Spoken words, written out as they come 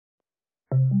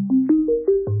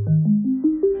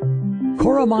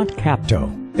Coromant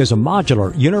Capto is a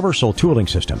modular universal tooling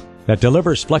system that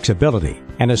delivers flexibility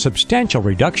and a substantial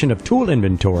reduction of tool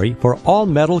inventory for all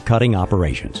metal cutting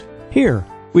operations. Here,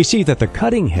 we see that the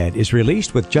cutting head is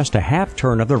released with just a half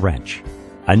turn of the wrench.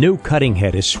 A new cutting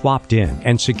head is swapped in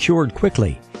and secured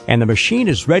quickly, and the machine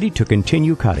is ready to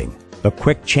continue cutting. The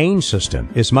quick change system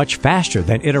is much faster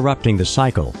than interrupting the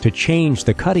cycle to change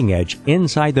the cutting edge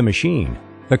inside the machine.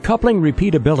 The coupling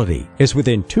repeatability is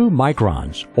within 2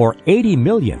 microns or 80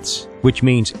 millionths, which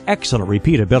means excellent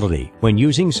repeatability when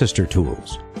using sister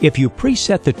tools. If you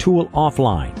preset the tool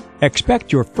offline,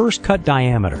 expect your first cut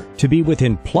diameter to be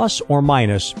within plus or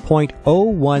minus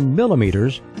 0.01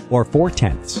 millimeters or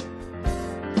 4/10.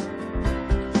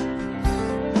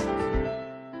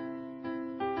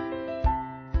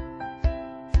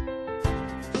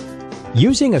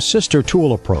 Using a sister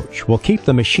tool approach will keep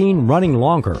the machine running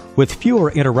longer with fewer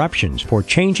interruptions for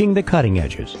changing the cutting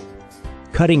edges.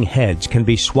 Cutting heads can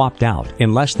be swapped out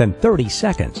in less than 30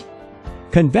 seconds.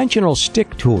 Conventional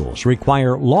stick tools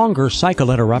require longer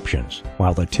cycle interruptions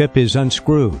while the tip is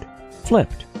unscrewed,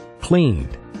 flipped,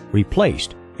 cleaned,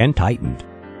 replaced, and tightened.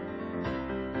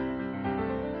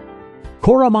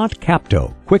 Coromant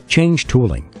Capto Quick Change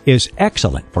Tooling is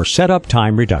excellent for setup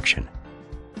time reduction.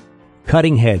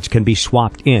 Cutting heads can be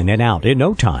swapped in and out in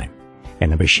no time,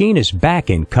 and the machine is back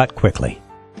in cut quickly.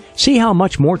 See how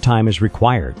much more time is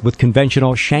required with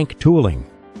conventional shank tooling,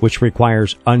 which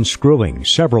requires unscrewing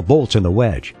several bolts in the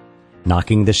wedge,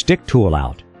 knocking the stick tool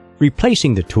out,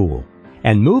 replacing the tool,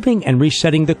 and moving and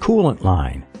resetting the coolant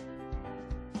line.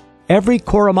 Every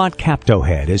Coromant Capto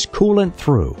head is coolant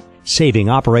through, saving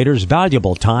operators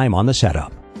valuable time on the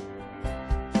setup.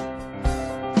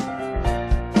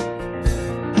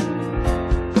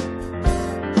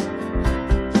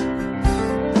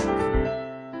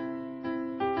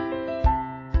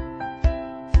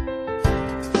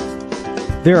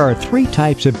 There are 3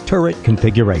 types of turret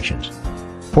configurations.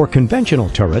 For conventional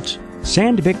turrets,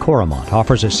 Sandvik Coromant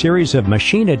offers a series of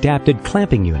machine-adapted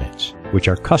clamping units, which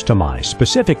are customized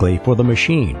specifically for the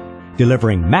machine,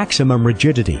 delivering maximum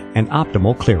rigidity and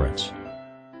optimal clearance.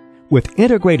 With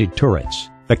integrated turrets,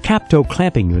 the Capto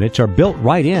clamping units are built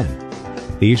right in.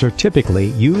 These are typically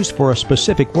used for a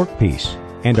specific workpiece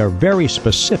and are very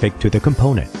specific to the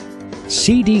component.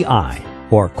 CDI,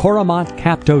 or Coromant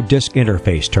Capto Disc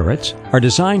Interface turrets, are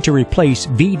designed to replace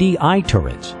VDI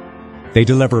turrets. They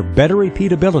deliver better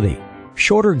repeatability,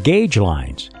 shorter gauge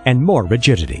lines, and more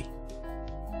rigidity.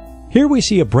 Here we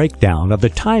see a breakdown of the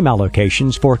time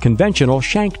allocations for conventional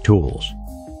shank tools.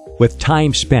 With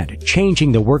time spent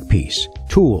changing the workpiece,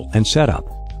 tool, and setup,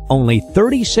 only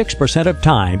 36% of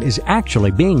time is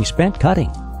actually being spent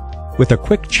cutting. With a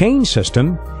quick change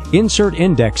system, insert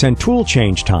index and tool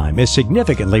change time is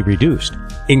significantly reduced,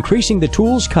 increasing the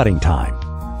tool's cutting time.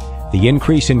 The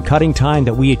increase in cutting time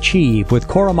that we achieve with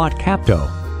Coromant Capto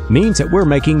means that we're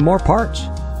making more parts.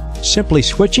 Simply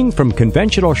switching from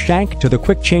conventional shank to the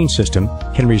quick change system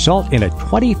can result in a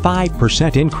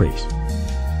 25% increase.